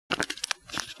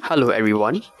Hello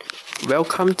everyone,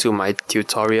 welcome to my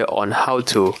tutorial on how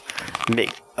to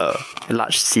make a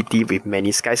large city with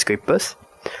many skyscrapers.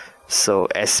 So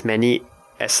as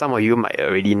some of you might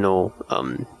already know,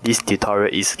 this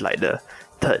tutorial is like the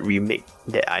third remake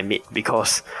that I made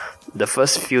because the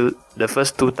first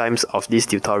two times of this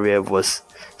tutorial was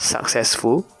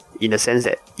successful in the sense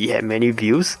that it had many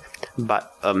views,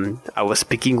 but I was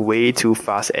speaking way too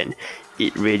fast and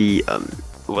it really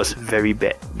was very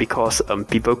bad because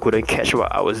people couldn't catch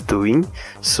what I was doing.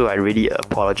 So I really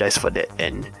apologize for that,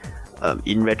 and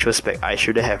in retrospect I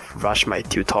shouldn't have rushed my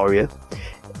tutorial,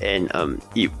 and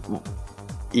it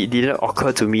didn't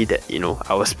occur to me that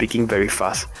I was speaking very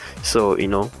fast. So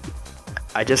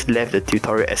I just left the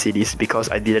tutorial as it is because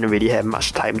I didn't really have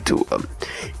much time to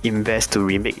invest to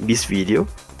remake this video.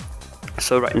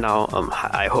 So right now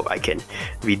I hope I can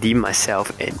redeem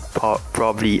myself and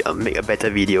probably make a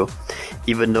better video,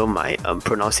 even though my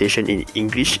pronunciation in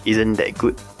English isn't that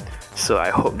good. So I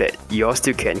hope that you all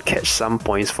still can catch some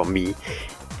points from me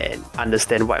and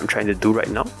understand what I'm trying to do right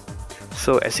now.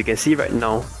 So as you can see right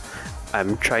now,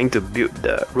 I'm trying to build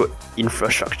the road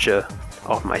infrastructure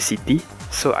of my city.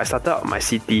 So I started out my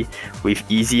city with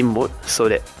easy mode so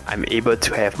that I'm able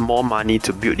to have more money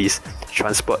to build this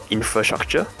transport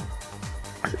infrastructure.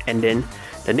 And then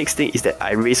the next thing is that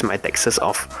I raise my taxes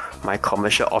of my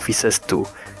commercial offices to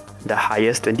the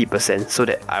highest 20% so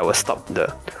that I will stop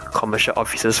the commercial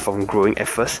offices from growing at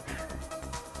first.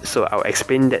 So I'll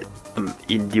explain that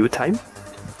in due time.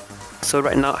 So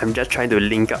right now I'm just trying to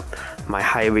link up my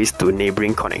highways to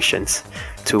neighboring connections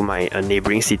to my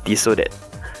neighboring city so that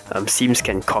Sims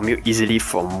can commute easily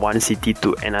from one city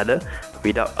to another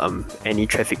without any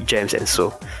traffic jams and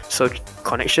so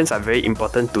connections are very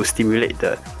important to stimulate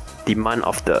the demand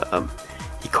of the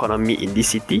economy in this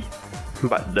city.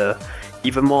 But the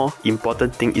even more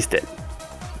important thing is that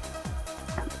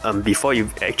before you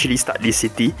actually start this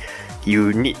city,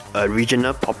 you need a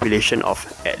regional population of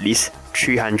at least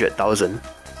 300,000.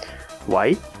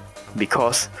 Why?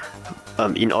 Because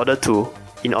in order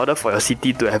for your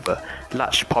city to have a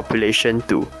large population,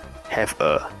 to have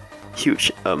a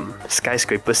huge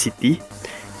skyscraper city,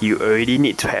 you already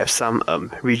need to have some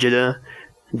regional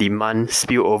demand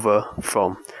spill over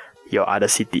from your other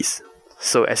cities.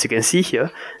 So as you can see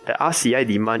here, the RCI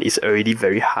demand is already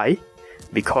very high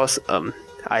because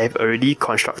I have already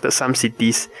constructed some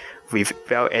cities with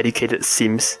well-educated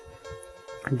Sims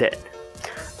that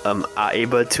are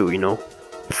able to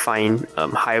find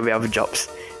high wealth jobs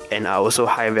and are also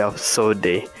high wealth, so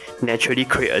they naturally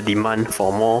create a demand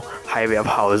for more high wealth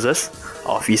houses,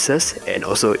 offices, and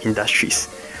also industries.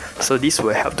 So this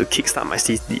will help to kickstart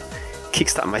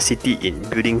my city in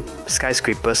building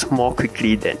skyscrapers more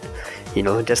quickly than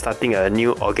just starting a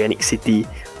new organic city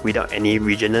without any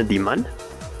regional demand.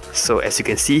 So as you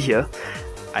can see here,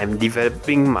 I'm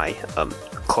developing my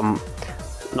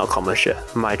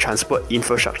my transport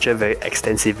infrastructure very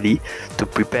extensively to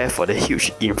prepare for the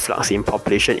huge influx in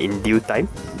population in due time.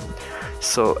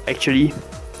 So actually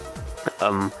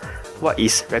what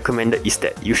is recommended is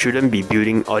that you shouldn't be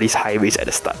building all these highways at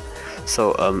the start.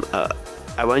 So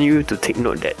I want you to take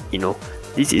note that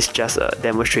this is just a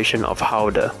demonstration of how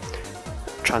the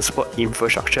transport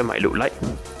infrastructure might look like.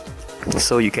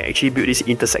 So you can actually build these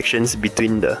intersections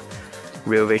between the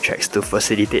railway tracks to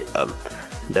facilitate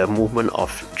the movement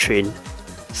of train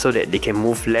so that they can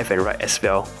move left and right as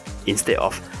well instead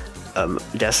of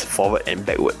just forward and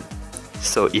backward.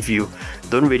 So if you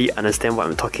don't really understand what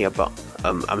I'm talking about,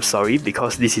 I'm sorry,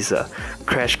 because this is a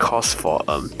crash course for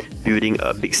building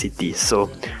a big city. So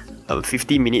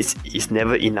 50 minutes is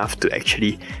never enough to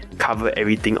actually cover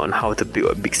everything on how to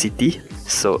build a big city.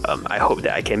 So I hope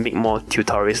that I can make more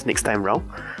tutorials next time round,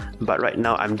 but right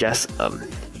now I'm just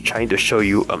trying to show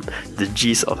you the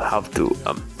gist of how to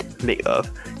make a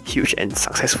huge and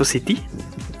successful city.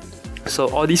 So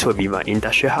all this will be my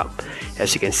industrial hub,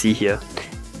 as you can see here,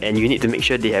 and you need to make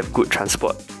sure they have good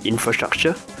transport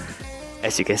infrastructure,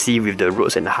 as you can see with the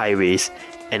roads and the highways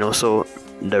and also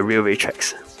the railway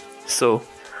tracks. So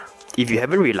if you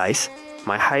haven't realized,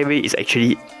 my highway is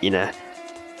actually in a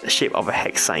shape of a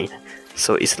hex sign.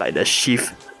 So it's like the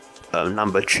shift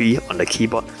number 3 on the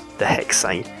keyboard, the hex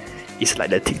sign. It's like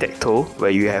the tic-tac-toe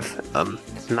where you have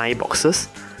 9 boxes.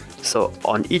 So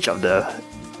on each of the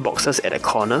boxes at the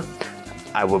corner,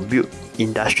 I will build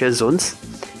industrial zones,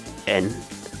 and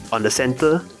on the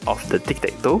center of the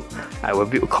tic-tac-toe, I will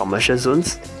build commercial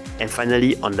zones, and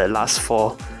finally on the last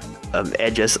 4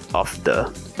 edges of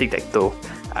the tic-tac-toe,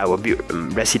 I will build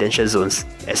residential zones.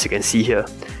 As you can see here,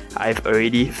 I've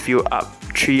already filled up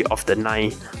 3 of the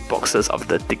 9 boxes of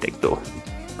the tic-tac-toe.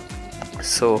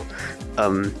 So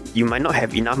you might not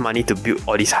have enough money to build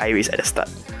all these highways at the start.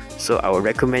 So I would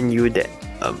recommend you that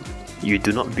you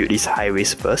do not build these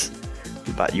highways first,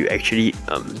 but you actually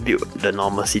build the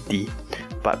normal city,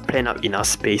 but plan out enough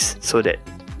space so that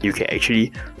you can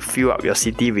actually fill up your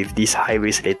city with these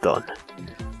highways later on.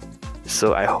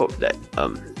 So I hope that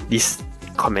this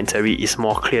commentary is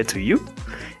more clear to you,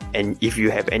 and if you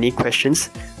have any questions,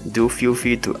 do feel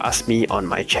free to ask me on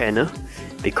my channel,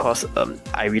 because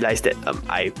I realized that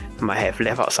I might have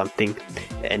left out something,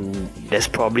 and there's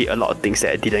probably a lot of things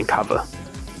that I didn't cover.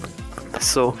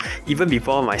 So even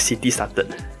before my city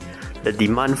started, the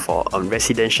demand for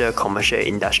residential, commercial,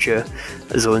 industrial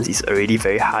zones is already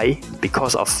very high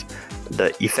because of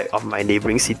the effect of my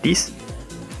neighboring cities.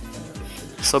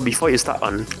 So before you start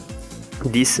on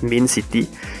this main city,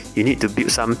 you need to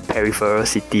build some peripheral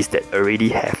cities that already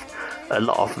have a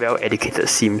lot of well-educated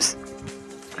sims.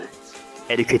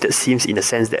 Educated sims in the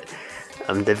sense that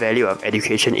the value of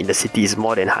education in the city is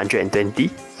more than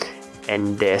 120,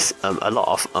 and there's a lot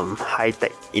of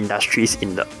high-tech industries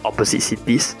in the opposite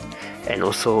cities, and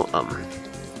also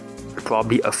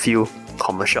probably a few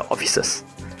commercial offices.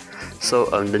 So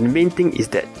the main thing is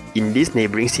that in these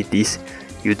neighboring cities,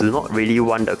 you do not really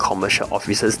want the commercial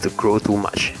offices to grow too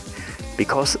much,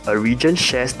 because a region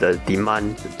shares the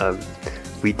demand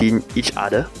within each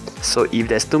other. So if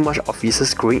there's too much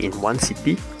offices growing in one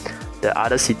city, the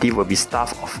other city will be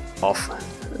starved of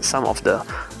some of the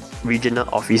regional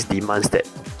office demands that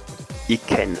it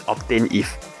can obtain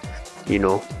if, you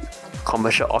know,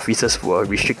 commercial offices were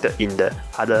restricted in the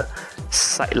other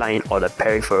sideline or the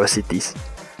peripheral cities.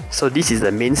 So this is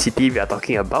the main city we are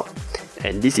talking about,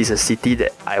 and this is a city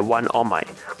that I want all my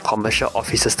commercial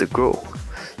offices to grow.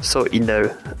 So in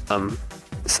the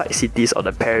side cities or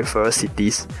the peripheral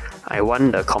cities, I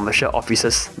want the commercial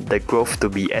offices, the growth to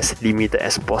be as limited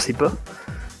as possible,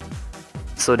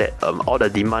 so that all the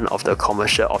demand of the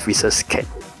commercial offices can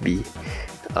be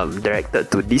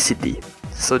directed to this city.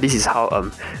 So this is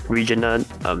how regional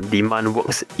demand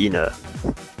works in a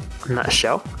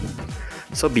nutshell.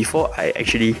 So before I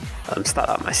actually start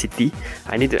up my city,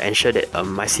 I need to ensure that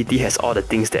my city has all the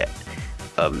things that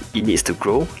it needs to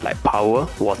grow, like power,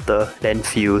 water,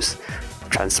 landfills,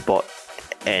 transport,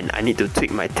 and I need to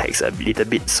tweak my tax a little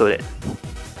bit so that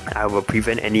I will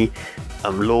prevent any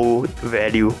low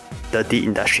value dirty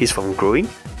industries from growing.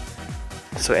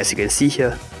 So as you can see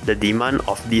here, the demand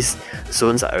of these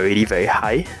zones are already very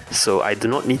high, so I do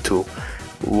not need to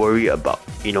worry about,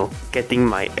 you know, getting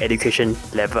my education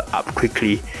level up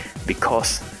quickly,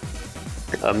 because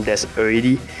there's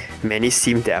already many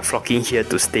sims that are flocking here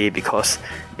to stay because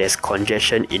there's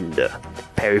congestion in the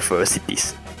peripheral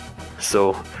cities.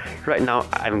 So right now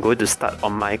I'm going to start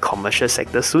on my commercial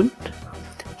sector soon.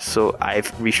 So I've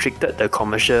restricted the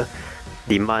commercial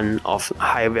demand of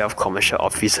high wealth commercial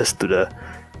offices to the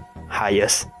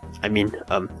highest. I mean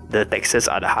the taxes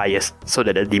are the highest, so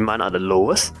that the demand are the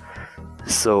lowest.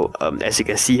 So as you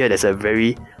can see here, there's a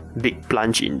very big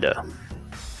plunge in the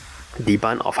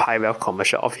demand of high wealth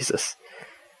commercial offices.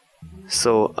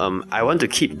 So I want to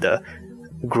keep the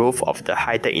growth of the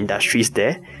high-tech industries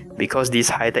there, because these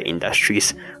high-tech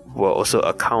industries will also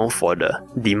account for the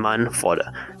demand for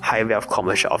the high wealth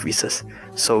commercial offices.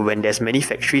 So when there's many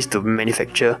factories to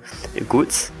manufacture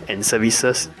goods and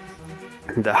services,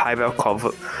 the high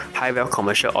wealth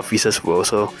commercial offices will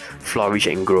also flourish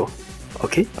and grow.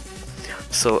 Okay,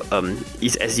 so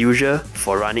it's as usual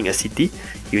for running a city.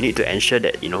 You need to ensure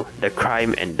that, you know, the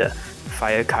crime and the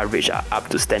fire coverage are up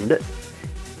to standard,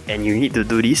 and you need to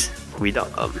do this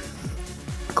without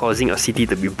causing your city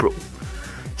to be broke.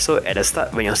 So at the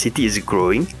start, when your city is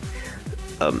growing,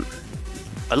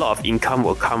 a lot of income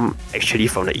will come actually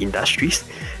from the industries,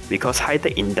 because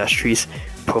high-tech industries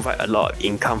provide a lot of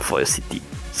income for your city.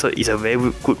 So it's a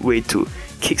very good way to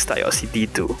kickstart your city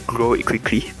to grow it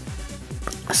quickly.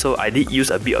 So I did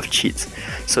use a bit of cheats.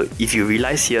 So if you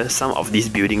realize here, some of these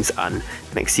buildings are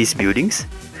Maxis buildings.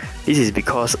 This is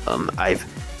because I've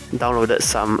downloaded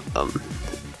some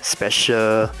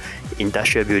special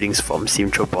industrial buildings from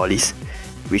Simtropolis,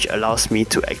 which allows me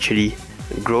to actually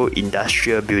grow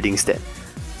industrial buildings that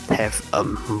have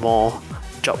more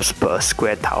jobs per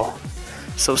square tile.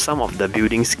 So some of the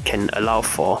buildings can allow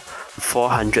for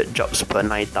 400 jobs per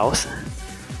 9 tiles.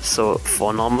 So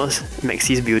for normal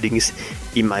Maxis buildings,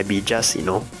 it might be just, you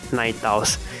know, 9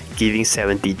 tiles giving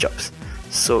 70 jobs.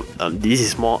 So this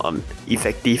is more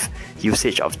effective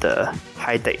usage of the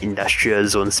high-tech industrial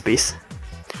zone space.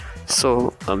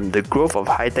 So the growth of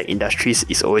high-tech industries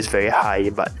is always very high,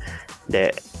 but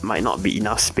there might not be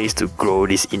enough space to grow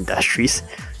these industries.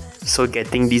 So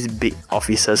getting these big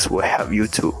offices will help you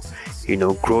to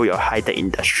grow your high-tech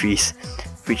industries,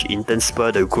 which in turn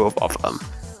spur the growth of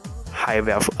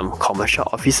high-wealth commercial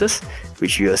offices,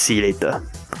 which you will see later.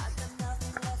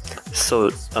 So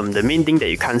the main thing that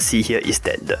you can't see here is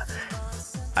that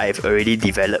I've already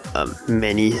developed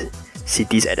many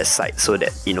cities at the site, so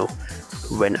that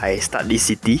when I start this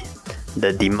city,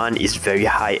 the demand is very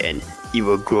high and it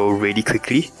will grow really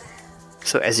quickly.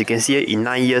 So as you can see here, in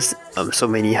 9 years, so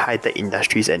many high-tech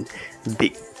industries and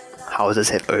big houses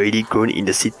have already grown in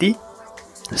the city.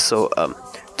 So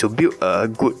to build a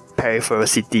good peripheral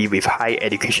city with high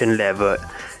education level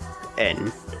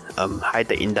and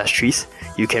high-tech industries,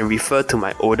 you can refer to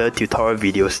my older tutorial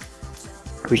videos,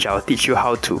 which I'll teach you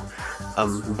how to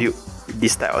build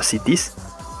this type of cities.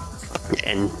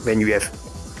 And when you have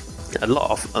a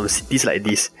lot of cities like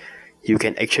this, you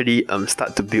can actually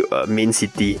start to build a main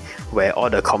city where all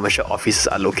the commercial offices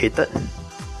are located.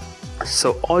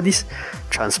 So all this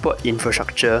transport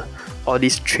infrastructure, all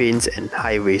these trains and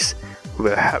highways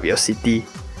will help your city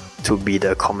to be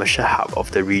the commercial hub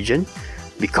of the region,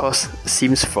 because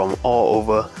Sims from all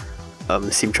over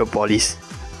Simtropolis,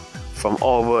 from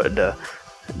all over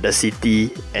the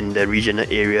city and the regional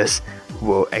areas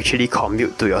will actually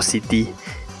commute to your city,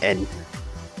 and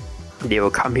they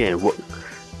will come here and work,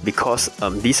 because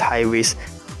these highways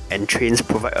and trains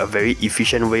provide a very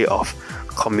efficient way of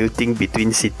commuting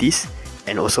between cities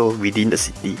and also within the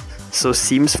city. So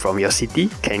Sims from your city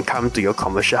can come to your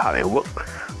commercial hub and work,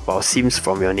 while Sims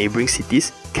from your neighboring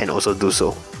cities can also do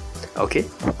so. Okay,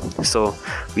 so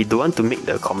we don't want to make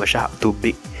the commercial hub too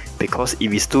big, because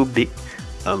if it's too big,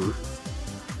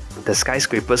 the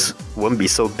skyscrapers won't be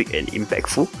so big and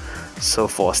impactful. So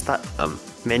for a start,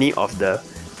 many of the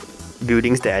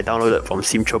buildings that I downloaded from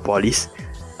Simtropolis,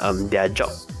 their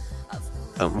job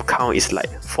count is like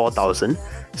 4,000.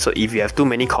 So if you have too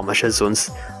many commercial zones,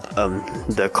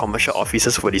 the commercial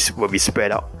offices will be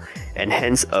spread out, and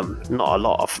hence not a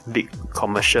lot of big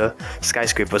commercial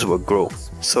skyscrapers will grow.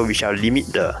 So we shall limit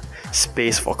the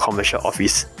space for commercial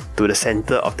office to the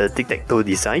center of the tic-tac-toe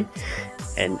design,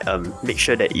 and make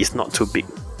sure that it's not too big.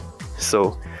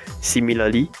 So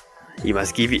similarly, you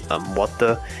must give it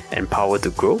water and power to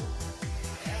grow.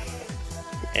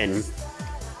 And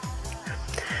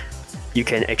you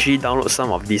can actually download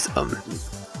some of these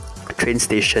train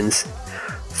stations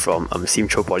from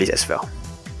Simtropolis as well.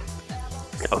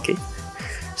 Okay,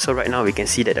 so right now we can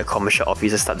see that the commercial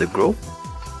offices start to grow,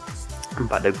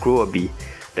 but the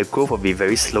growth will be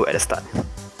very slow at the start,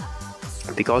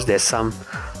 because there's some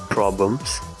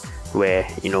problems where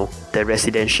the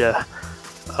residential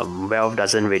wealth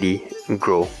doesn't really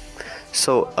grow.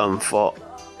 So for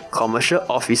commercial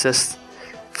offices,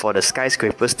 for the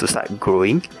skyscrapers to start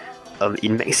growing,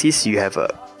 in Maxis you have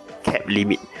a cap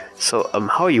limit. So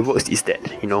how it works is that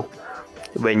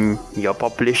when your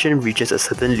population reaches a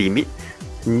certain limit,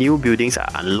 new buildings are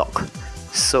unlocked.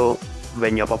 So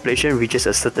when your population reaches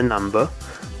a certain number,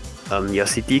 your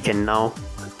city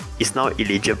is now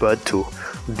eligible to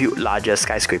build larger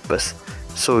skyscrapers.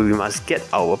 So we must get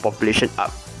our population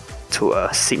up to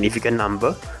a significant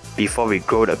number before we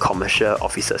grow the commercial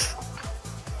offices.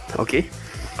 Okay,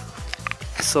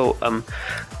 so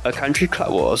a country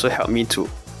club will also help me to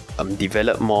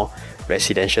develop more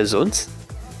residential zones,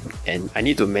 and I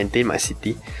need to maintain my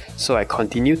city, so I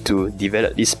continue to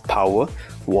develop this power,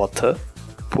 water,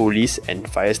 police and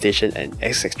fire station and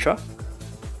etc.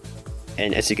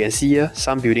 And as you can see here,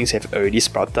 some buildings have already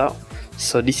sprouted out.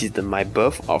 So this is my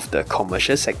birth of the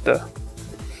commercial sector.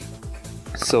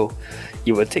 So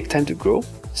it will take time to grow,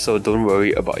 so don't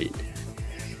worry about it.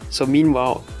 So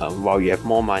meanwhile, while you have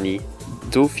more money,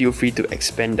 do feel free to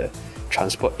expand the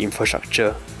transport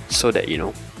infrastructure, so that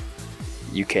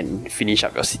you can finish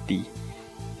up your city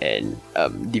and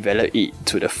develop it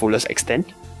to the fullest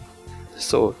extent.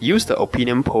 So use the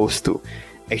opinion polls to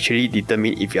actually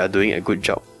determine if you are doing a good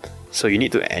job. So you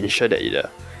need to ensure that the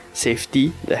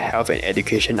safety, the health and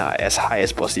education are as high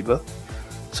as possible.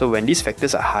 So when these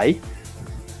factors are high,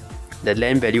 the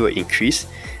land value will increase,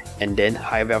 and then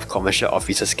high wealth commercial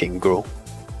offices can grow.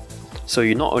 So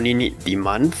you not only need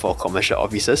demand for commercial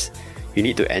offices, you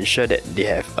need to ensure that they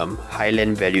have high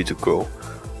land value to grow,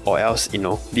 or else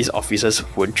these offices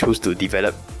won't choose to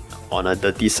develop on a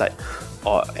dirty site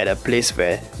or at a place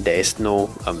where there is no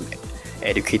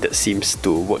educated Sims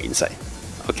to work inside.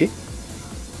 Okay,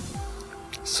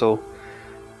 so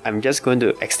I'm just going to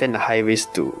extend the highways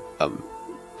to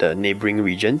the neighboring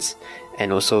regions,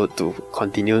 and also to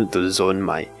continue to zone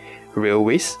my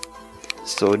railways.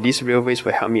 So these railways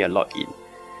will help me a lot in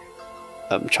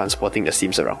transporting the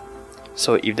Sims around.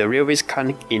 So if the railways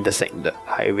can't intersect the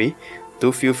highway,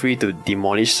 do feel free to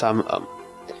demolish some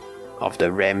of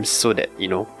the ramps so that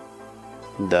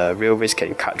the railways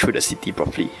can cut through the city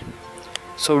properly.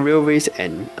 So railways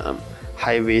and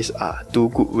highways are two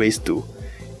good ways to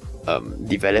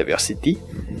develop your city.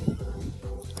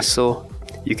 So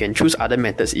you can choose other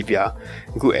methods if you are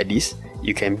good at this.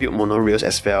 You can build monorails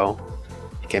as well.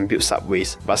 You can build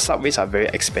subways, but subways are very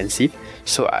expensive.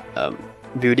 So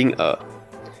building a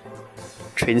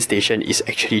train station is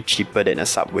actually cheaper than a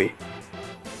subway.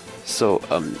 So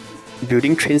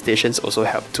building train stations also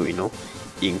help to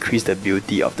increase the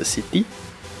beauty of the city.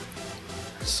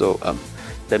 So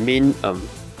the main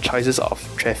choices of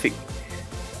traffic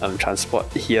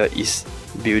transport here is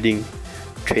building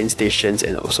train stations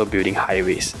and also building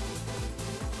highways.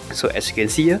 So as you can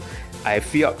see here, I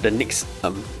fill up the next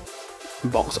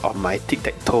box of my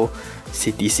tic-tac-toe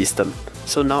city system.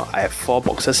 So now I have 4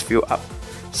 boxes filled up.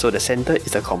 So the center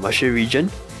is the commercial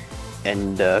region,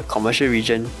 and the commercial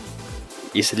region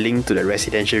is linked to the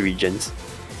residential regions.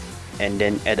 And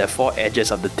then at the 4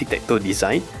 edges of the tic-tac-toe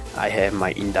design, I have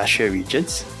my industrial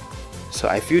regions. So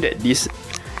I feel that this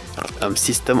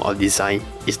system of design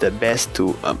is the best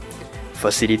to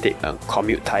facilitate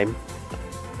commute time.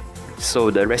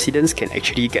 So the residents can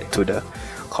actually get to the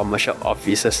commercial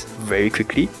offices very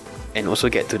quickly, and also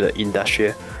get to the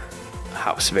industrial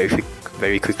hubs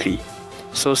very quickly.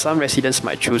 So some residents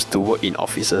might choose to work in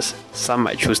offices, some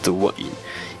might choose to work in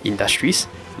industries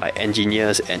like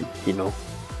engineers and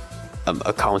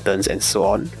accountants and so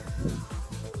on.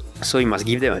 So you must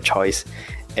give them a choice,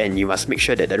 and you must make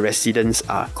sure that the residents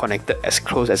are connected as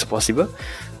close as possible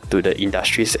to the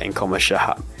industries and commercial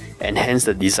hub, and hence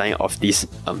the design of this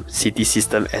city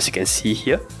system as you can see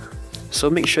here. So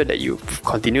make sure that you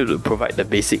continue to provide the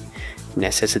basic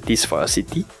necessities for a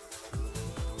city,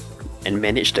 and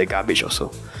manage the garbage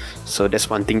also. So that's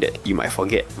one thing that you might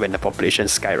forget when the population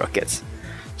skyrockets.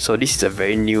 So this is a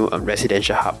very new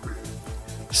residential hub.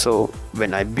 So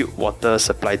when I build water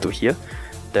supply to here,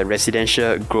 the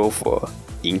residential growth will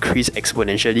increase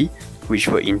exponentially, which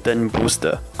will in turn boost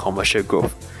the commercial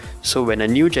growth. So when a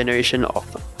new generation of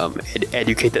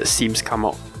educated Sims come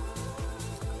out,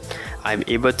 I'm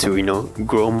able to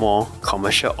grow more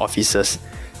commercial offices,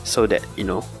 so that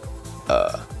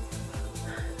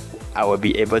I will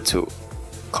be able to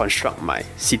construct my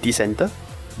city center.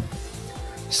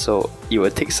 So it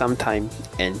will take some time,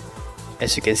 and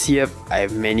as you can see here, I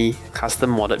have many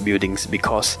custom modded buildings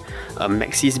because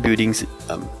Maxis buildings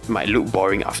might look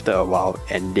boring after a while,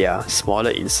 and they are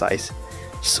smaller in size.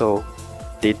 So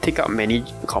they take up many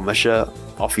commercial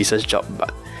officers' job,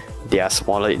 but they are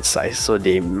smaller in size, so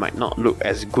they might not look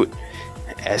as good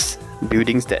as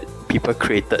buildings that people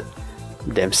created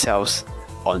themselves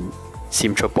on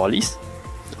Simtropolis.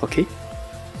 Okay,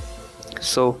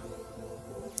 so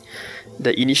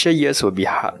the initial years will be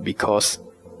hard because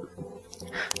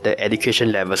the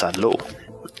education levels are low.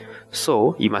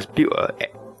 So you must build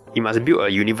a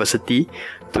university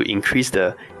to increase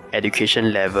the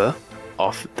education level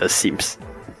of the Sims.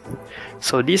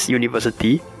 So this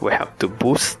university will help to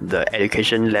boost the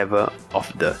education level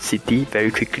of the city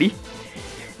very quickly,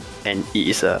 and it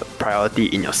is a priority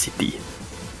in your city.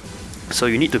 So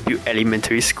you need to build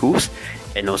elementary schools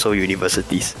and also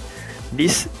universities.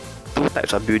 These two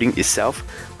types of building itself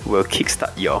will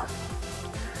kickstart your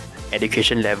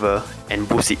education level and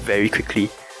boost it very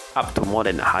quickly up to more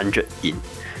than 100 in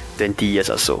 20 years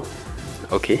or so.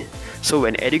 Okay, so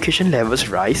when education levels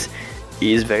rise, it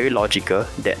is very logical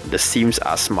that the Sims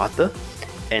are smarter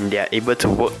and they are able to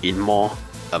work in more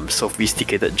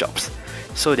sophisticated jobs.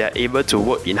 So they are able to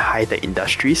work in high-tech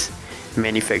industries,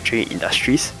 manufacturing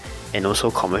industries, and also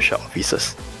commercial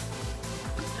offices.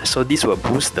 So this will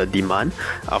boost the demand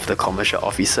of the commercial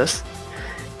offices,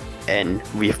 and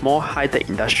with more high-tech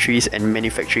industries and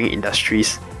manufacturing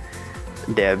industries,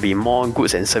 there will be more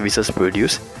goods and services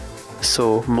produced,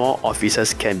 so more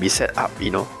offices can be set up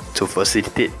to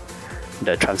facilitate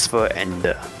the transfer and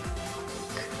the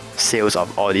sales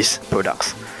of all these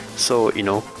products. So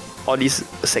all these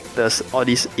sectors, all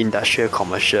these industrial,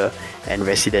 commercial and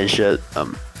residential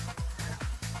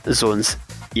zones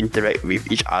interact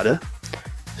with each other.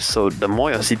 So the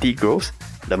more your city grows,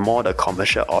 the more the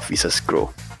commercial offices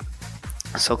grow.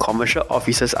 So commercial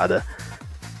offices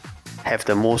have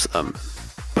the most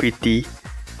pretty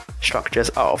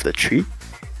structures out of the tree.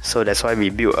 So that's why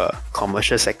we build a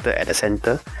commercial sector at the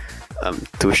center,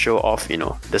 to show off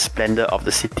the splendor of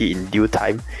the city in due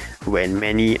time when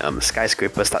many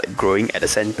skyscrapers start growing at the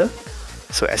center.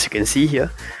 So as you can see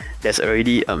here, there's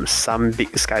already some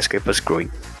big skyscrapers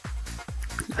growing.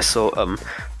 So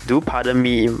do pardon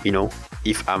me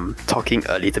if I'm talking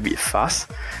a little bit fast.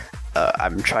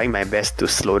 I'm trying my best to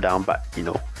slow down, but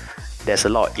there's a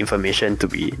lot of information to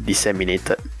be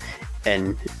disseminated.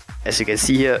 And as you can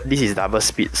see here, this is double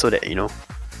speed, so that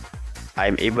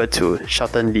I'm able to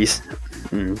shorten this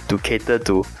to cater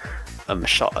to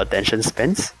short attention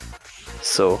spans.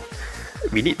 So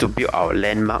we need to build our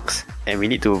landmarks, and we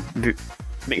need to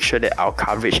make sure that our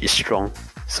coverage is strong.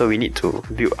 So we need to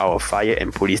build our fire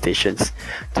and police stations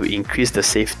to increase the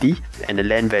safety and the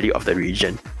land value of the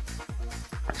region.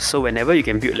 So whenever you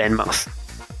can build landmarks,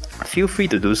 feel free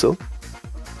to do so.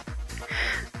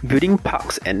 Building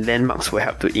parks and landmarks will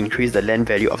help to increase the land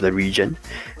value of the region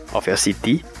of your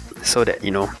city, so that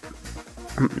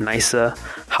nicer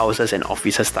houses and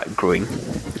offices start growing,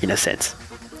 in a sense.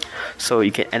 So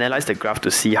you can analyze the graph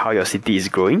to see how your city is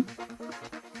growing.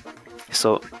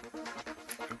 So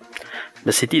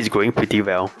the city is growing pretty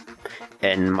well,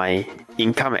 and my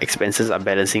income and expenses are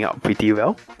balancing out pretty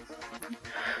well.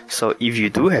 So if you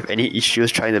do have any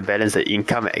issues trying to balance the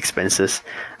income and expenses,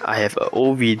 I have an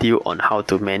old video on how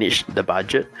to manage the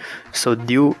budget, so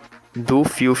do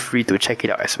feel free to check it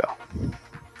out as well.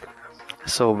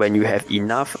 So when you have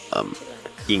enough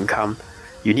income,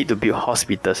 you need to build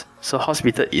hospitals. So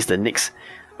hospital is the next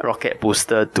rocket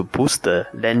booster to boost the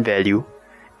land value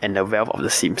and the wealth of the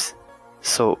Sims.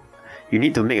 So you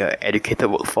need to make an educated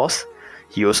workforce.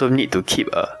 You also need to keep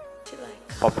a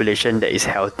population that is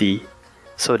healthy,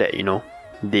 so that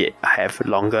they have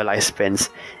longer lifespans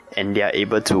and they are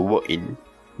able to work in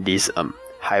these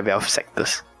high wealth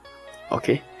sectors.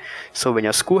 Okay, so when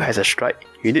your school has a strike,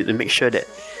 you need to make sure that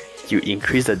you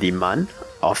increase the demand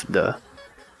of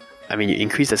you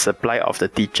increase the supply of the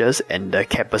teachers and the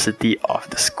capacity of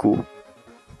the school.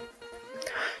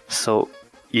 So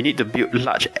you need to build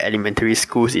large elementary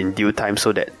schools in due time,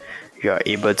 so that you are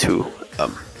able to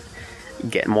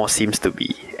get more Sims to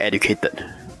be educated.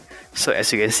 So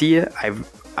as you can see here,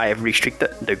 I have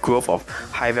restricted the growth of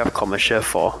high wealth commercial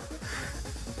for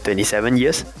 27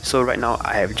 years. So right now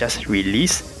I have just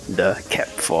released the cap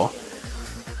for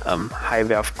high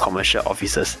wealth commercial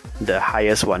offices, the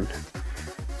highest one.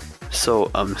 So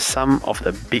some of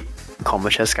the big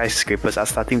commercial skyscrapers are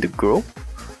starting to grow.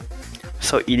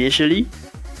 So initially,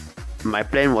 my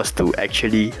plan was to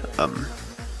actually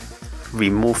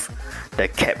remove the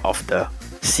cap of the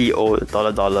CO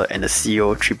 $, and the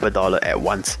CO $, at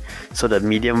once. So the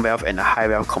medium wealth and the high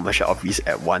wealth commercial office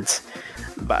at once.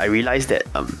 But I realized that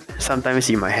sometimes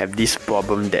you might have this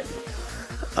problem that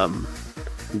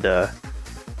the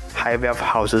high wealth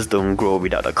houses don't grow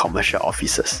without the commercial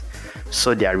offices.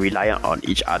 So they are reliant on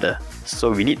each other. So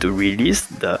we need to release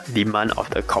the demand of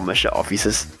the commercial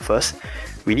offices first.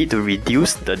 We need to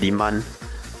reduce the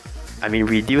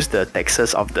reduce the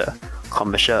taxes of the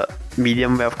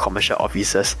medium wealth commercial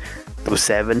offices to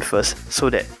 7 first, so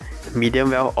that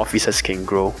medium wealth offices can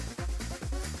grow.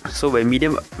 So when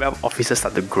medium wealth offices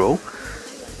start to grow,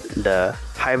 the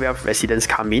high wealth residents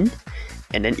come in,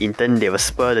 and then in turn they will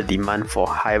spur the demand for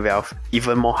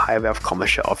even more high wealth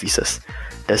commercial offices,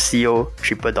 the CO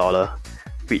 $,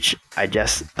 which I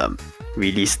just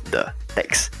released the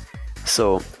tax.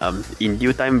 So in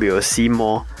due time we will see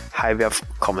more high wealth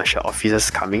commercial offices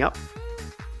coming up.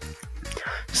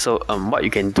 So what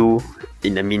you can do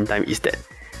in the meantime is that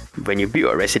when you build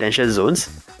your residential zones,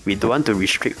 we don't want to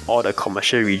restrict all the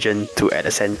commercial region to at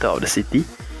the center of the city,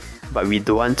 but we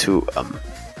don't want to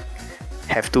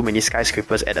have too many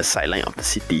skyscrapers at the sideline of the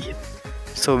city.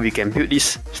 So we can build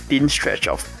this thin stretch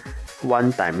of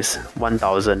 1 times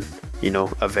 1000,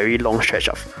 a very long stretch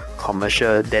of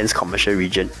dense commercial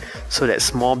region, so that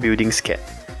small buildings can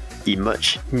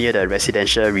emerge near the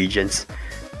residential regions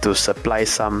to supply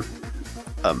some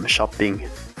shopping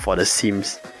for the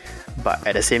Sims, but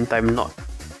at the same time not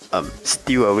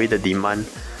steal away the demand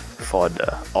for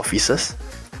the offices,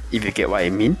 if you get what I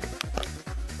mean.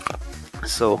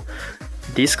 So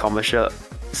these commercial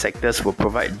sectors will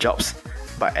provide jobs,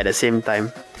 but at the same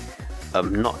time the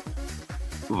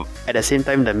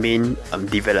main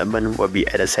development will be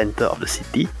at the center of the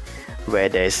city, where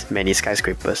there's many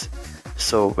skyscrapers.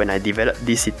 So when I develop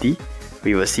this city,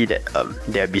 we will see that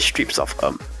there will be strips of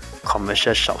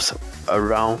commercial shops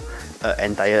around an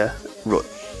entire road,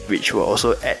 which will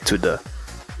also add to the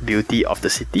beauty of the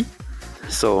city.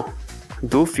 So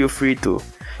do feel free to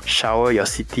shower your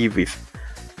city with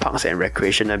parks and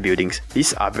recreational buildings.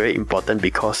 These are very important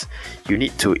because you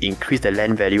need to increase the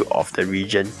land value of the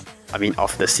region,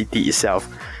 of the city itself,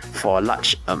 for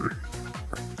large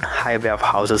high wealth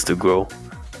houses to grow.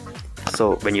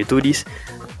 So when you do this,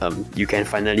 you can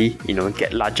finally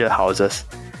get larger houses,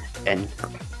 and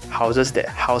houses that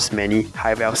house many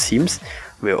high wealth Sims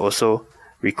will also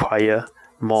require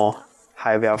more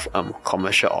high wealth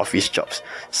commercial office jobs.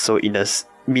 So in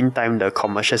meantime, the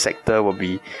commercial sector will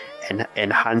be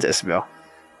enhanced as well.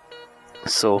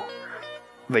 So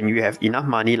when you have enough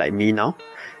money like me now,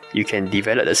 you can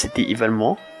develop the city even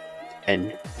more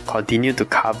and continue to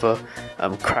cover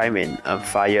crime and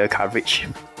fire coverage.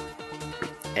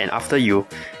 And after you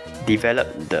develop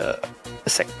the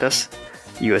sectors,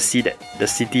 you will see that the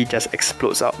city just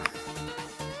explodes out,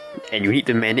 and you need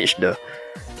to manage the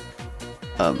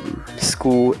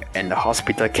school and the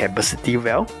hospital capacity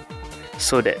well,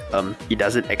 so that it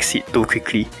doesn't exceed too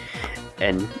quickly,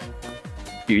 and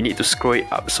you need to scroll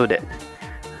it up so that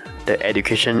the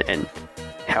education and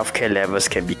healthcare levels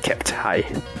can be kept high.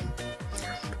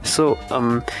 So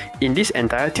in this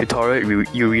entire tutorial,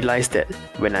 you realize that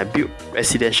when I build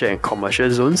residential and commercial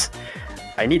zones,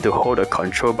 I need to hold a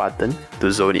control button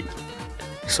to zone it.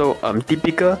 So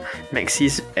typical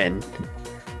Maxis and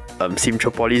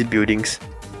Simtropolis buildings,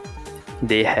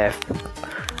 they have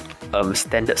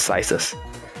standard sizes.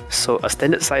 So a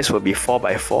standard size will be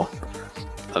 4x4,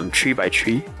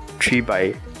 3x3,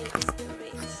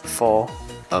 3x4,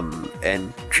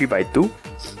 and 3x2,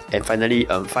 and finally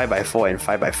 5x4 and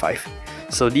 5x5.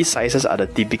 So these sizes are the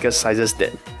typical sizes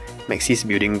that Maxis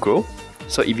building grow.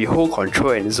 So if you hold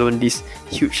control and zone these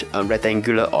huge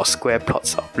rectangular or square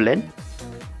plots of land,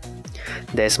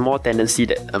 there's more tendency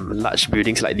that large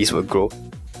buildings like this will grow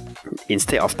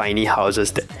instead of tiny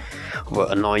houses that will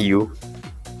annoy you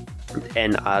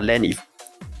and are land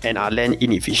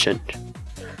inefficient.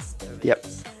 Yep.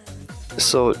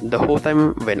 So the whole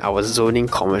time when I was zoning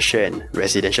commercial and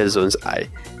residential zones, I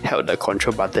held the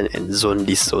control button and zoned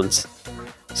these zones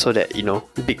so that, you know,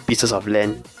 big pieces of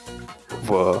land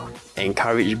will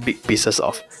encourage big pieces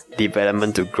of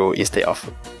development to grow instead of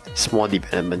small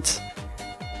developments.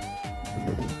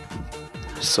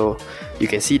 So you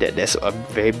can see that there's a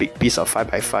very big piece of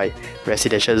 5x5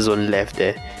 residential zone left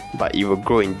there, but it will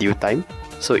grow in due time.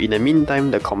 So in the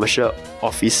meantime, the commercial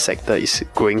office sector is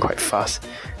growing quite fast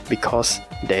because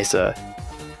there's a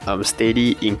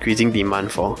steady increasing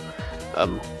demand for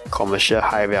commercial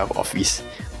high-rise office,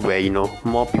 where, you know,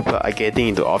 more people are getting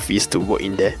into office to work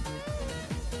in there.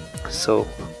 So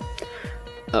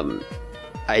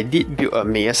I did build a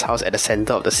mayor's house at the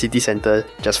center of the city center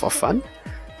just for fun.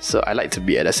 So I like to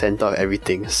be at the center of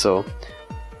everything, so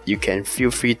you can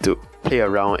feel free to play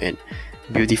around and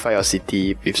beautify your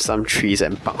city with some trees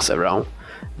and parks around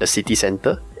the city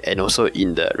center and also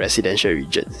in the residential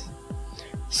regions.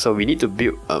 So we need to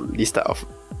build this type of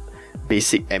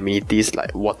basic amenities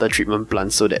like water treatment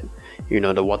plants so that, you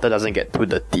know, the water doesn't get too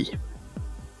dirty.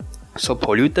 So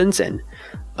pollutants and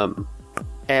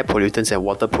air pollutants and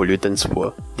water pollutants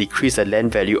will decrease the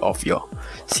land value of your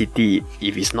city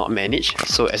if it's not managed.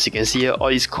 So as you can see here, all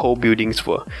these coal buildings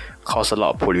will cause a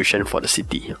lot of pollution for the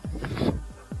city.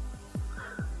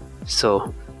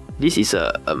 So this is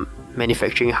a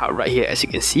manufacturing hub right here, as you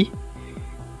can see.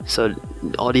 So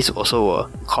all this also will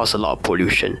cause a lot of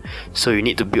pollution, so you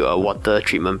need to build a water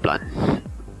treatment plant.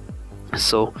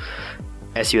 So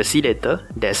as you'll see later,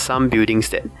 there's some buildings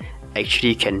that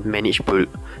actually can manage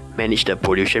the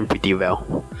pollution pretty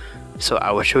well. So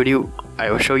I will show you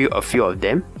a few of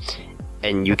them,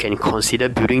 and you can consider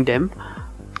building them,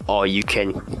 or you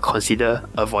can consider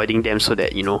avoiding them so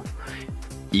that, you know,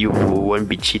 you won't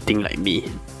be cheating like me.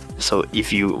 So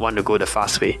if you want to go the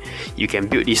fast way, you can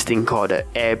build this thing called the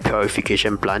air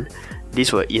purification plant.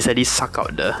 This will instantly suck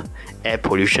out the air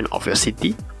pollution of your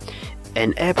city,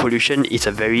 and air pollution is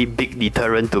a very big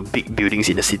deterrent to big buildings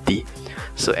in the city.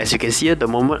 So as you can see here, the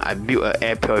moment I build an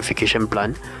air purification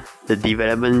plant, the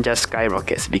development just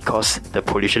skyrockets because the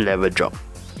pollution level drops.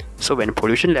 So when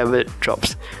pollution level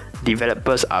drops,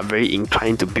 developers are very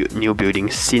inclined to build new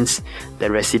buildings since the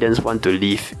residents want to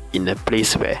live in a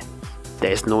place where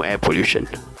there is no air pollution.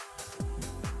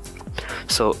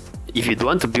 So if you don't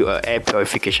want to build an air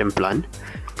purification plant,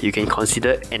 you can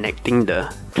consider enacting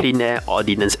the Clean Air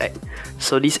Ordinance Act.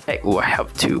 So this act will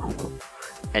help to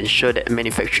ensure that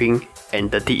manufacturing and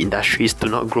dirty industries do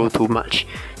not grow too much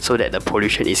so that the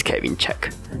pollution is kept in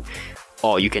check.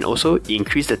 Or you can also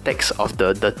increase the tax of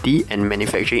the dirty and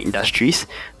manufacturing industries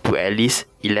to at least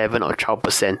 11 or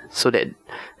 12% so that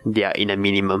they are in a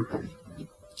minimum.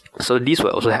 So this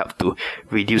will also help to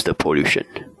reduce the pollution.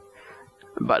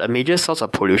 But a major source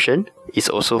of pollution is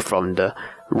also from the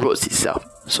roads itself.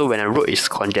 So when a road is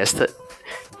congested,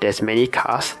 there's many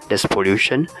cars, there's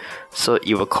pollution, so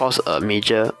it will cause a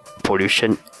major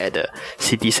pollution at the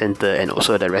city center and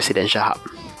also the residential hub.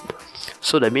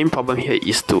 So the main problem here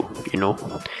is to, you know,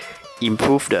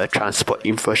 improve the transport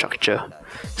infrastructure.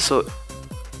 So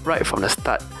right from the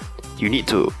start, you need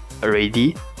to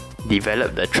already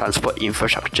develop the transport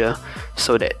infrastructure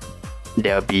so that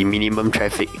there will be minimum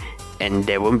traffic and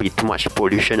there won't be too much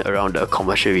pollution around the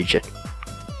commercial region.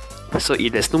 So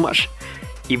if there's too much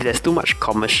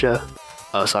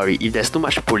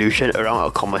pollution around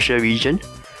a commercial region,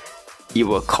 it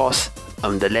will cause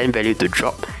the land value to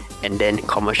drop, and then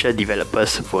commercial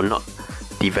developers will not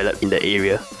develop in the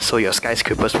area, so your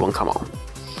skyscrapers won't come out.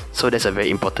 So that's a very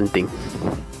important thing.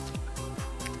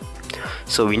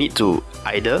 So we need to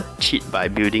either cheat by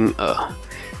building a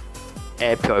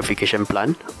air purification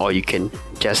plant, or you can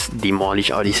just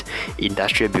demolish all these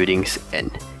industrial buildings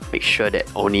and make sure that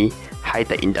only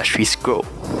high-tech industries grow.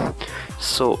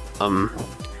 So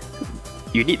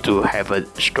you need to have a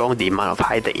strong demand of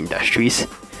high-tech industries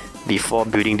before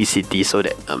building this city, so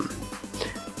that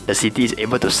the city is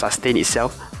able to sustain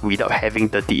itself without having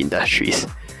dirty industries.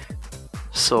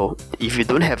 So if you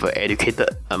don't have an educated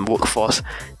workforce,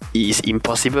 it is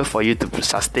impossible for you to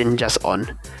sustain just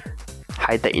on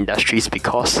high-tech industries,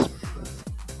 because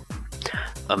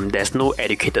there's no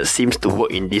educated Sims to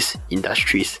work in these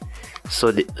industries.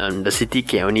 So the city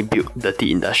can only build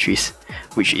dirty industries,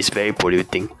 which is very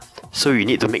polluting. So you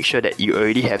need to make sure that you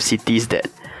already have cities that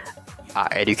are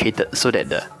educated, so that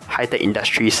the high-tech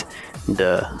industries,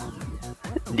 the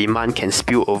demand can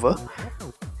spill over,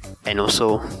 and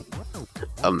also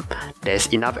there's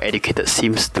enough educated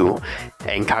Sims to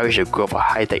encourage the growth of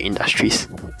high-tech industries.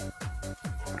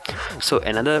 So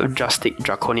another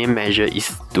draconian measure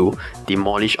is to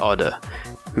demolish all the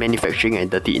manufacturing and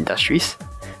dirty industries.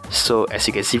 So as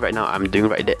you can see right now, I'm doing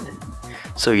right that.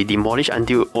 So we demolish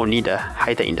until only the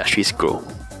high-tech industries grow.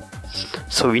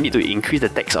 So we need to increase the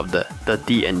tax of the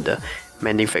dirty and the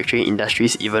manufacturing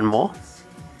industries even more,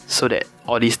 so that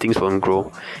all these things won't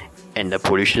grow and the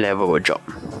pollution level will drop.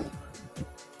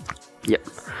 Yep.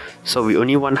 So we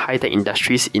only want high-tech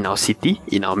industries in our city,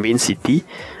 in our main city,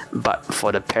 but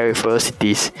for the peripheral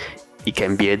cities, it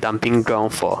can be a dumping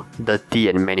ground for dirty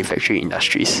and manufacturing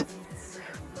industries.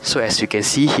 So as you can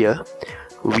see here,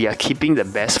 we are keeping the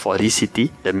best for this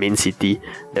city, the main city,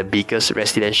 the biggest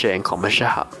residential and commercial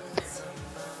hub,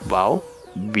 while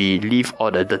we leave all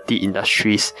the dirty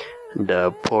industries,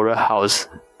 the poorer house,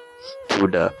 to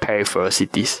the peripheral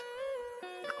cities.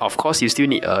 Of course, you still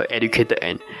need an educated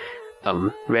and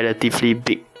relatively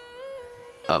big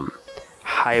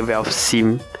high wealth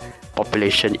Sim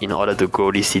population in order to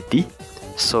grow this city.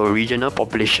 So regional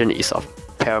population is of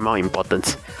paramount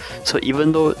importance. So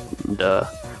even though the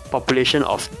population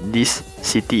of this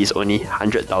city is only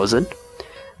 100,000,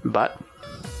 but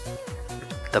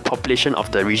the population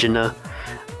of the regional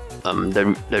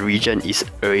the region is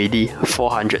already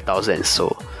 400,000.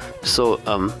 So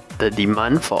the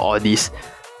demand for all these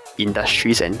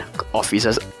industries and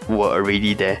offices were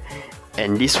already there,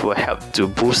 and this will help to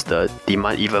boost the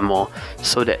demand even more,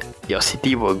 so that your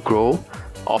city will grow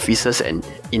offices and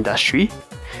industry,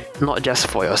 not just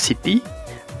for your city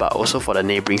but also for the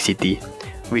neighboring city,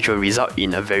 which will result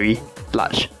in a very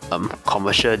large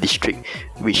commercial district,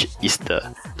 which is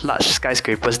the large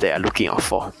skyscrapers they are looking out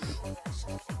for.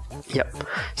 Yep.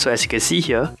 So as you can see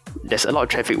here, there's a lot of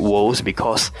traffic woes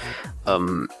because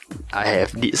I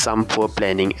have did some poor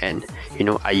planning, and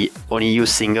I only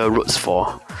use single roads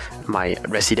for my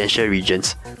residential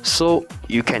regions. So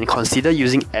you can consider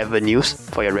using avenues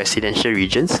for your residential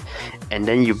regions, and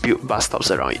then you build bus stops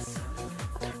around it.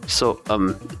 So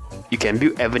you can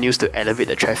build avenues to elevate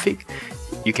the traffic.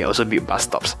 You can also build bus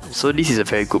stops. So this is a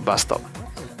very good bus stop.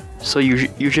 So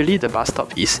usually the bus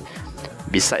stop is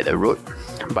beside the road,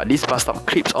 but this bus stop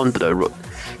clips onto the road.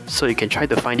 So you can try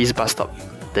to find this bus stop,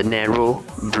 the narrow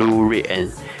blue, red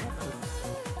and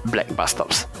black bus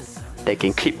stops that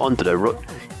can clip onto the road,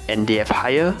 and they have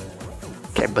higher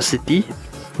capacity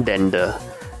than the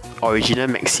original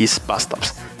Maxis bus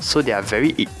stops. So they are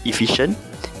very efficient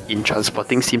in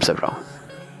transporting Sims around.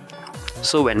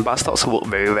 So when bus stops work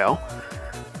very well,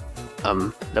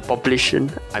 the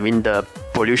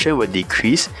pollution will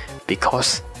decrease,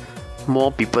 because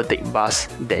more people take bus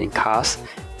than cars,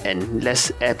 and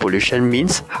less air pollution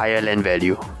means higher land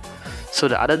value. So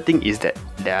the other thing is that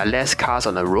there are less cars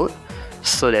on the road,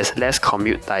 so there's less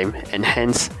commute time, and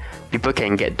hence people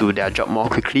can get to their job more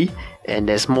quickly, and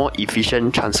there's more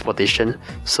efficient transportation,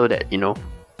 so that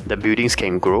the buildings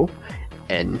can grow,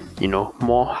 and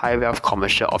more high wealth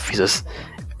commercial offices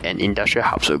and industrial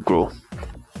hubs will grow.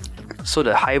 So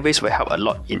the highways will help a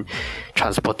lot in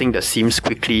transporting the Sims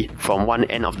quickly from one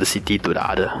end of the city to the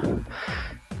other.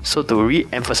 So to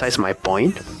re-emphasize my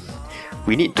point,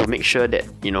 we need to make sure that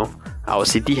our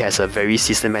city has a very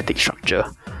systematic structure.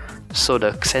 So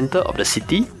the center of the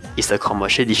city is the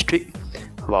commercial district,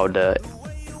 while the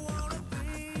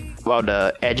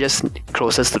edges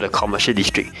closest to the commercial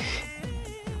district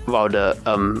while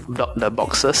the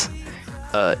boxes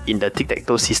in the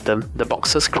tic-tac-toe system, the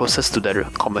boxes closest to the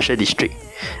commercial district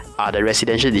are the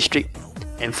residential district,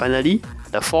 and finally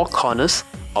the four corners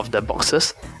of the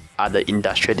boxes are the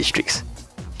industrial districts.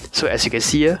 So as you can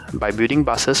see here, by building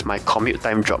buses, my commute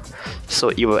time dropped, so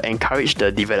it will encourage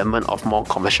the development of more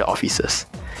commercial offices.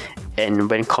 And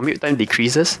when commute time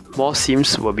decreases, more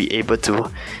Sims will be able to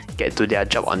get to their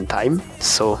job on time,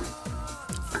 so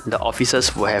the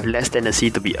offices will have less tendency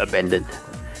to be abandoned.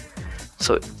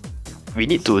 So we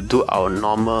need to do our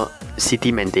normal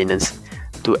city maintenance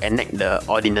to enact the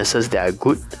ordinances that are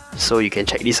good. So you can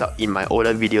check this out in my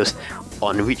older videos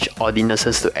on which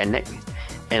ordinances to enact.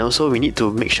 And also we need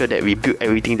to make sure that we build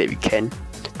everything that we can,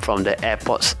 from the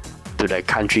airports to the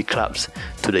country clubs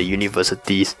to the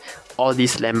universities. All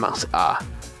these landmarks are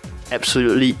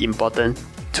absolutely important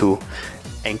to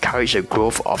encourage the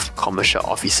growth of commercial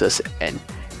offices and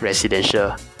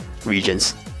residential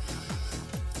regions.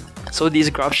 So this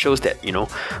graph shows that, you know,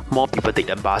 more people take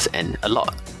the bus and a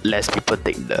lot less people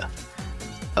take the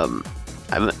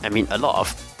I mean a lot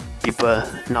of people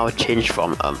now change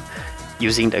from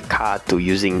using the car to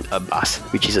using a bus,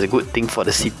 which is a good thing for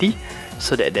the city,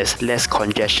 so that there's less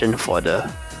congestion for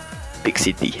the big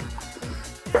city.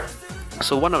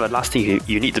 So one of the last things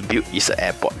you need to build is an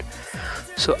airport.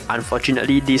 So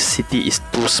unfortunately this city is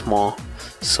too small,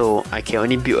 so I can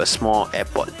only build a small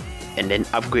airport and then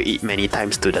upgrade it many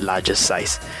times to the largest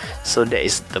size. So that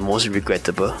is the most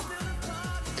regrettable.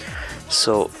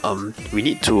 So we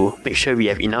need to make sure we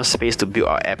have enough space to build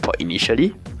our airport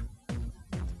initially.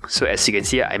 So as you can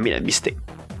see, I made a mistake.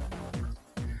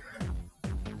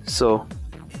 So,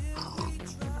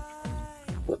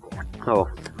 oh,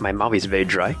 my mouth is very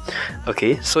dry.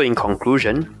 Okay, so in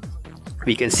conclusion,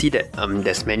 we can see that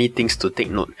there's many things to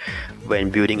take note when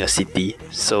building a city.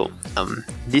 So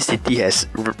this city has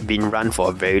been run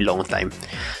for a very long time,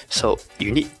 so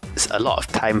you need a lot of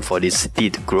time for this city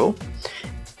to grow.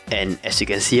 And as you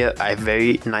can see here, I have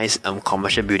very nice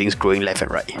commercial buildings growing left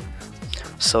and right.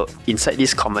 So inside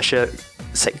this commercial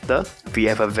sector, we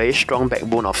have a very strong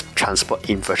backbone of transport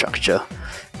infrastructure.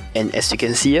 And as you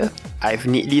can see here, I've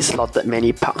neatly slotted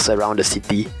many parks around the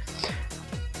city.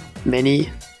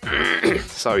 Many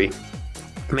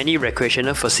many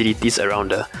recreational facilities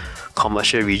around the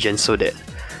commercial region, so that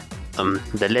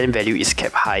the land value is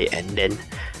kept high and then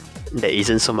there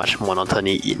isn't so much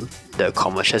monotony in the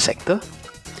commercial sector.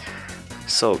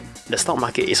 So the stock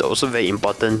market is also very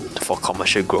important for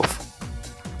commercial growth.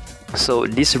 So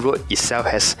this road itself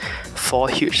has 4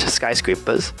 huge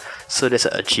skyscrapers, so that's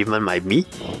an achievement by me.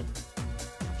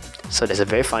 So there's a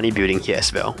very funny building here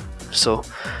as well. So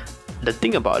the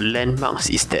thing about landmarks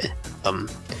is that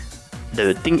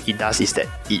the thing it does is that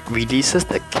it releases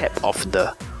the cap of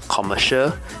the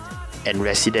commercial and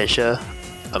residential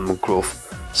growth.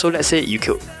 So let's say you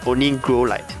could only grow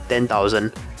like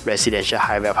 10,000 residential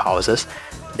high-rise houses,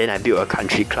 then I build a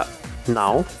country club.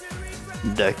 Now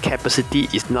the capacity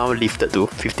is now lifted to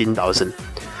 15,000.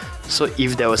 So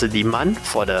if there was a demand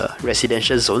for the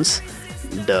residential zones,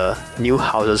 the new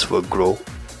houses will grow.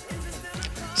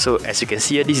 So as you can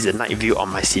see here, this is a night view on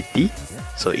my city,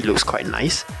 so it looks quite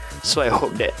nice. So I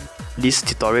hope that this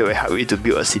tutorial will help you to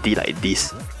build a city like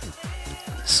this.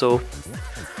 So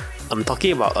I'm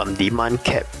talking about demand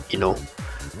cap. You know,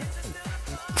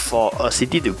 for a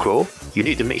city to grow, you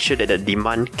need to make sure that the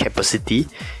demand capacity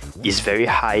is very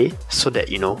high, so that,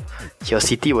 you know, your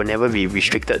city will never be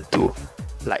restricted to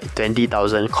like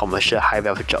 20,000 commercial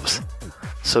high-value jobs.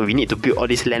 So we need to build all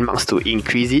these landmarks to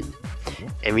increase it,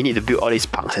 and we need to build all these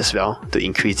parks as well to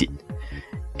increase it.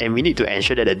 And we need to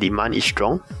ensure that the demand is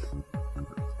strong,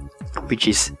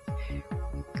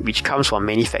 which comes from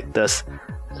many factors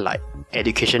like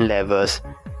education levels,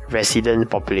 resident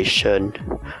population,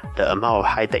 the amount of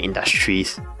high-tech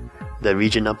industries, the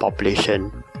regional population,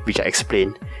 which I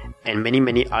explained, and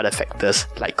many other factors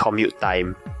like commute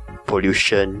time,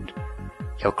 pollution,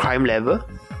 your crime level,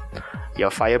 your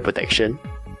fire protection,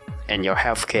 and your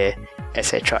healthcare,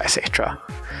 etc. etc.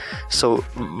 So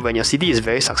when your city is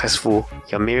very successful,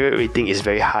 your merit rating is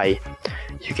very high,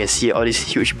 you can see all these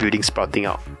huge buildings sprouting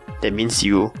out. That means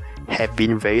you have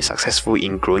been very successful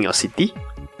in growing your city.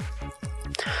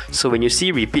 So when you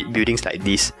see repeat buildings like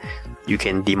this, you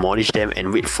can demolish them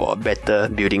and wait for a better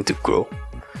building to grow.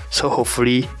 So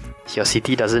hopefully your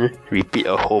city doesn't repeat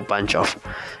a whole bunch of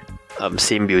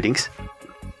same buildings.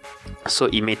 So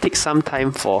it may take some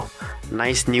time for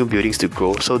nice new buildings to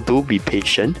grow, so do be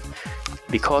patient,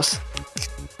 because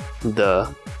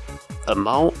the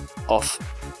amount of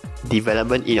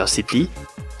development in your city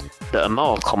the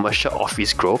amount of commercial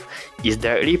office growth is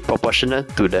directly proportional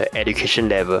to the education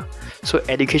level. So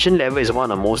education level is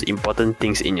one of the most important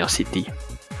things in your city.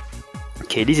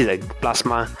 Okay, this is a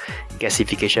plasma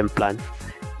gasification plant.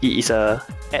 It is a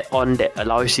add-on that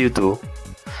allows you to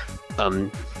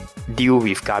deal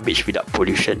with garbage without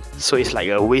pollution. So it's like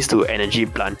a waste to energy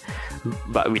plant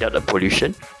but without the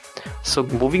pollution. So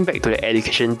moving back to the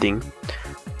education thing,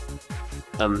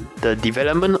 the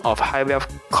development of high wealth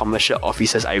commercial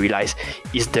offices, I realize,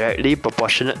 is directly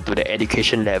proportionate to the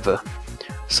education level.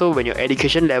 So when your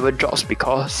education level drops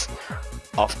because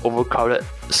of overcrowded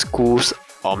schools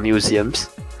or museums,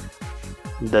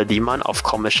 the demand of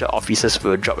commercial offices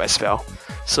will drop as well.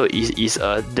 So it is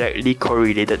a directly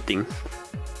correlated thing.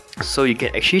 So you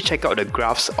can actually check out the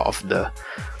graphs of the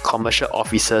commercial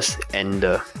offices and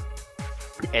the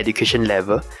education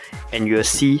level, and you'll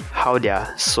see how they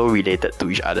are so related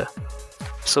to each other.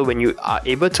 So when you are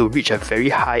able to reach a very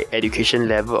high education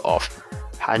level of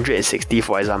 160,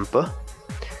 for example,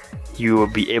 you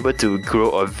will be able to grow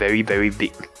a very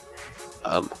big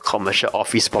commercial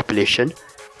office population,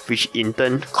 which in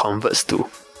turn converts to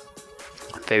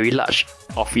very large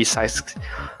office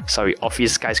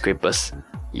skyscrapers.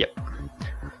 Yep.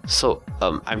 So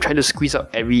I'm trying to squeeze out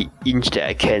every inch that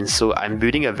I can. So I'm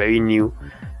building a very new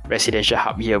residential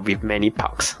hub here with many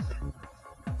parks.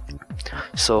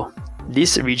 So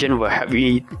this region will help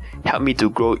me to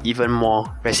grow even more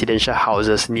residential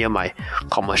houses near my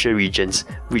commercial regions,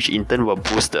 which in turn will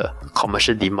boost the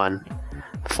commercial demand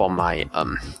for my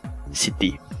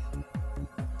city.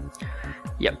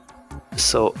 Yep.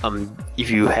 So if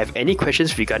you have any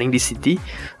questions regarding this city,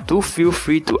 do feel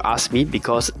free to ask me,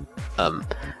 because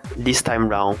this time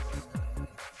round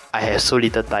I have so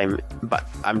little time, but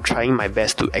I'm trying my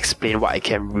best to explain what I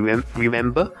can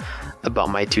remember about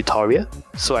my tutorial.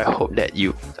 So I hope that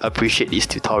you appreciate this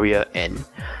tutorial, and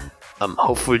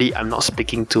hopefully I'm not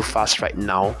speaking too fast right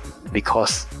now,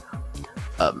 because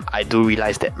I do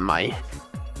realize that my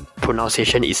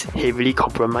pronunciation is heavily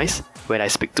compromised when I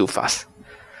speak too fast.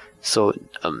 So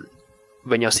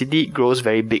when your city grows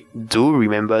very big, do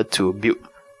remember to build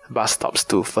bus stops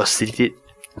to facilitate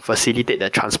the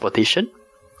transportation.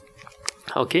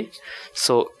 Okay,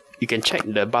 so you can check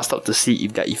the bus stop to see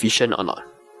if they're efficient or not.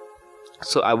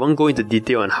 So I won't go into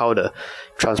detail on how the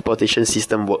transportation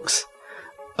system works.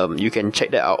 You can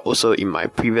check that out also in my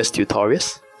previous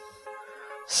tutorials.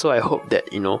 So I hope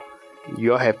that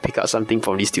you all have picked up something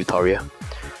from this tutorial.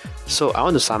 So I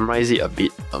want to summarize it a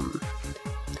bit.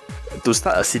 To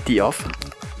start a city off,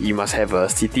 you must have a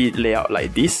city layout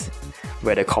like this,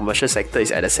 where the commercial sector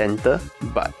is at the center,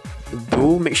 but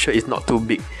do make sure it's not too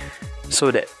big, so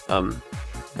that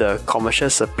the commercial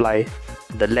supply,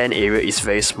 the land area is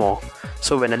very small.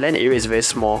 So when the land area is very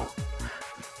small,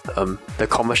 the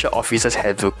commercial offices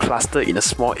have to cluster in a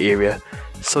small area.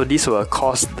 So this will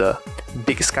cause the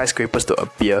big skyscrapers to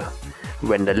appear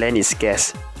when the land is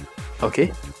scarce.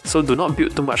 Okay, so do not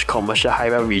build too much commercial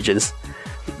high-rise regions,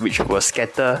 which will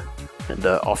scatter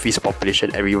the office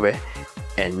population everywhere,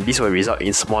 and this will result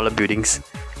in smaller buildings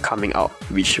coming out,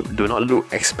 which do not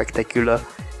look as spectacular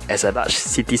as a large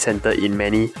city center in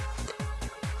many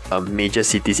major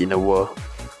cities in the world.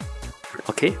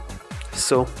 Okay,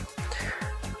 so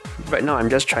right now I'm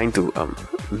just trying to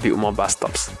build more bus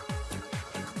stops,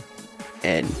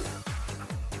 and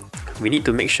we need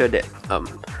to make sure that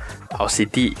our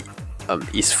city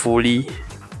is fully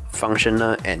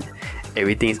functional and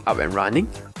everything is up and running.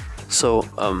 So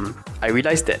I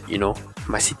realized that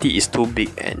my city is too big,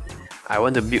 and I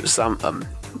want to build some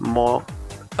more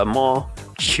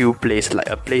chill place, like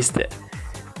a place that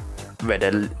where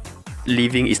the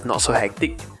living is not so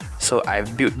hectic. So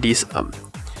I've built this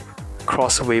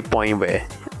crossway point, where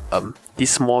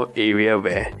this small area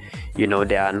where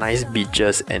there are nice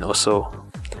beaches and also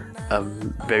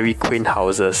very quaint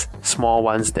houses, small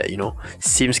ones that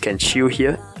Sims can chill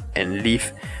here and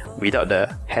live without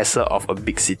the hassle of a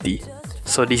big city.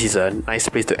 So this is a nice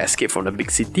place to escape from the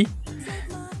big city,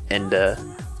 and the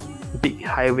big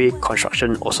highway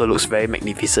construction also looks very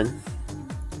magnificent,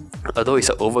 although it's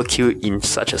an overkill in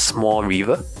such a small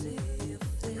river.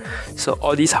 So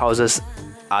all these houses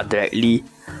are directly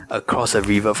across a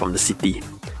river from the city.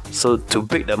 So to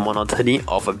break the monotony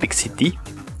of a big city,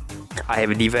 I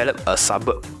have developed a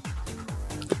suburb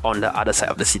on the other side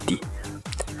of the city.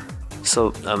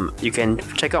 So you can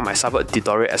check out my suburb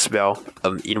tutorial as well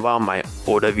in one of my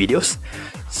older videos.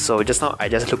 So just now I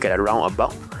just looked at a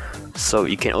roundabout. So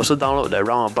you can also download the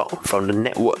roundabout from the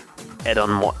network add-on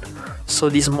mod. So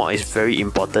this mod is very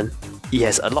important. It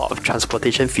has a lot of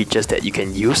transportation features that you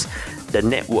can use, the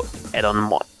network add-on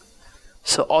mod.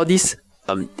 So all these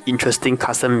interesting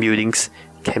custom buildings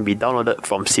can be downloaded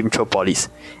from Simtropolis,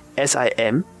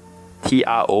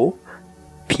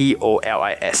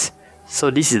 SimTropolis. So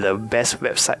this is the best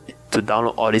website to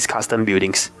download all these custom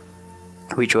buildings,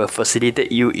 which will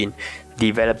facilitate you in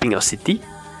developing your city.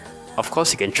 Of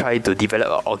course, you can try to develop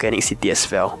an organic city as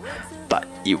well, but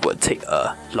it would take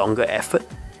a longer effort.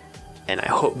 And I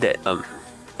hope that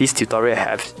this tutorial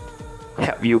has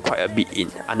helped you quite a bit in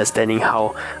understanding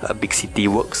how a big city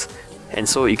works. And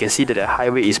so you can see that the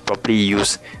highway is properly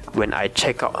used when I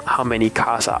check out how many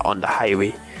cars are on the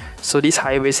highway. So these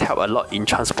highways help a lot in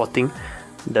transporting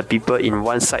the people in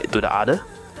one side to the other.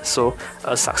 So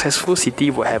a successful city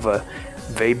will have a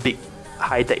very big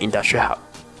high-tech industrial hub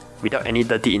without any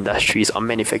dirty industries or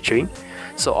manufacturing.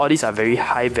 So all these are very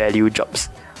high value jobs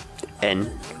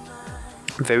and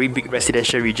very big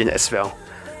residential region as well,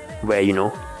 where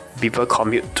people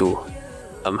commute to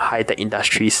high-tech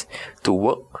industries to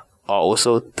work, or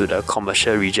also to the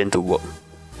commercial region to work.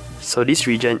 So this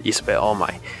region is where all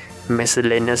my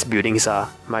miscellaneous buildings are,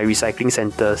 my recycling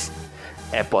centers,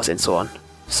 airports, and so on.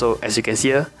 So as you can see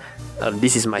here,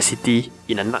 this is my city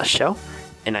in a nutshell,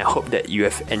 and I hope that you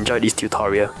have enjoyed this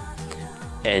tutorial.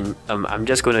 And I'm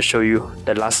just going to show you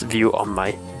the last view of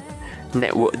my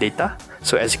network data.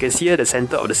 So as you can see here, the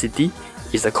center of the city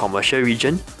is the commercial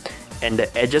region, and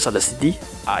the edges of the city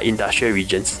are industrial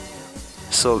regions.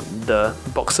 So the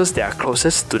boxes that are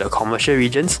closest to the commercial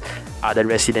regions are the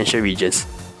residential regions.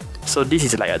 So this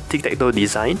is like a tic-tac-toe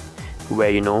design,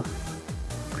 where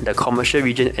the commercial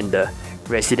region and the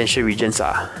residential regions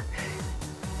are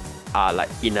like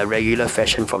in a regular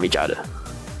fashion from each other.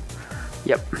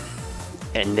 Yep.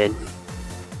 And then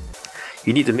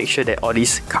you need to make sure that all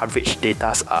these coverage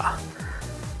datas are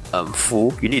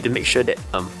full. You need to make sure that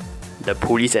the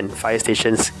police and fire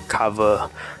stations cover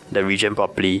the region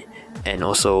properly, and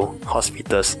also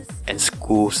hospitals and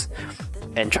schools,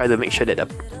 and try to make sure that the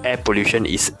air pollution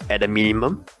is at a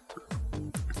minimum.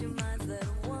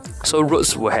 So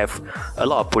roads will have a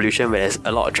lot of pollution when there's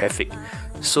a lot of traffic.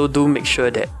 So do make sure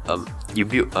that you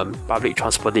build public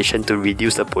transportation to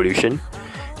reduce the pollution,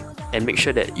 and make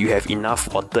sure that you have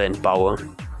enough water and power.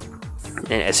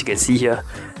 And as you can see here,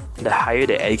 the higher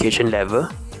the education level,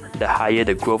 the higher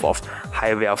the growth of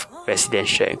high-wealth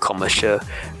residential and commercial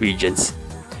regions.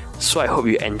 So I hope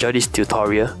you enjoyed this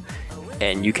tutorial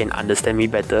and you can understand me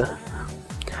better.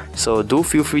 So do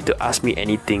feel free to ask me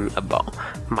anything about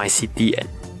my city and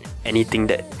anything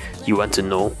that you want to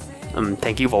know.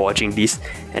 Thank you for watching this,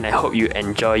 and I hope you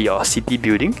enjoy your city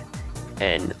building,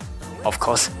 and of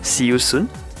course, see you soon.